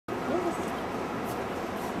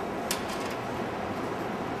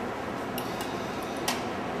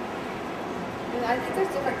I think there's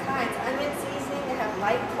different kinds. Onion seasoning, they have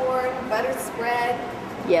light corn, butter spread.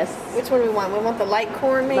 Yes. Which one do we want? We want the light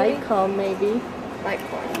corn maybe? Light corn maybe. Light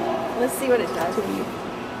corn. Let's see what it does. Zoom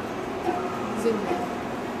in.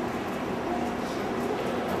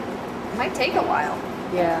 It might take a while.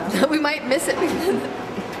 Yeah. We might miss it.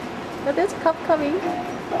 But there's a cup coming.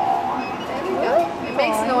 There we go. It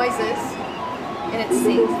makes noises. And it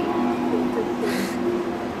sings.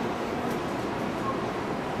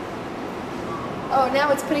 Oh,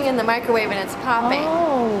 now it's putting in the microwave and it's popping.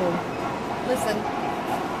 Oh. Listen.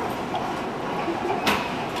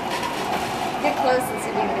 Get close and see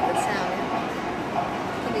if you can get the sound.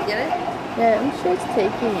 Can you get it? Yeah, I'm sure it's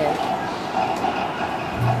taking it.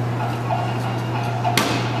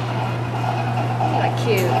 How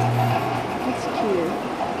cute. It's cute.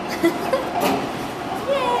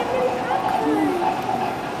 Yay, mini popcorn.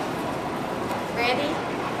 Ready?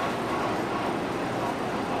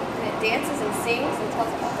 And it dances and sings and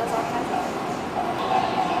does all kinds of things.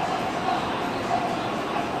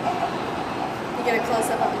 You get a close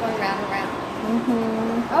up of it going round and round.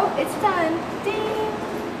 Mm-hmm. Oh, it's done. Ding!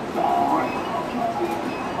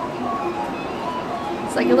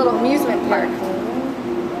 It's like a little amusement park.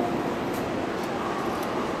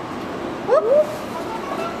 Whoop!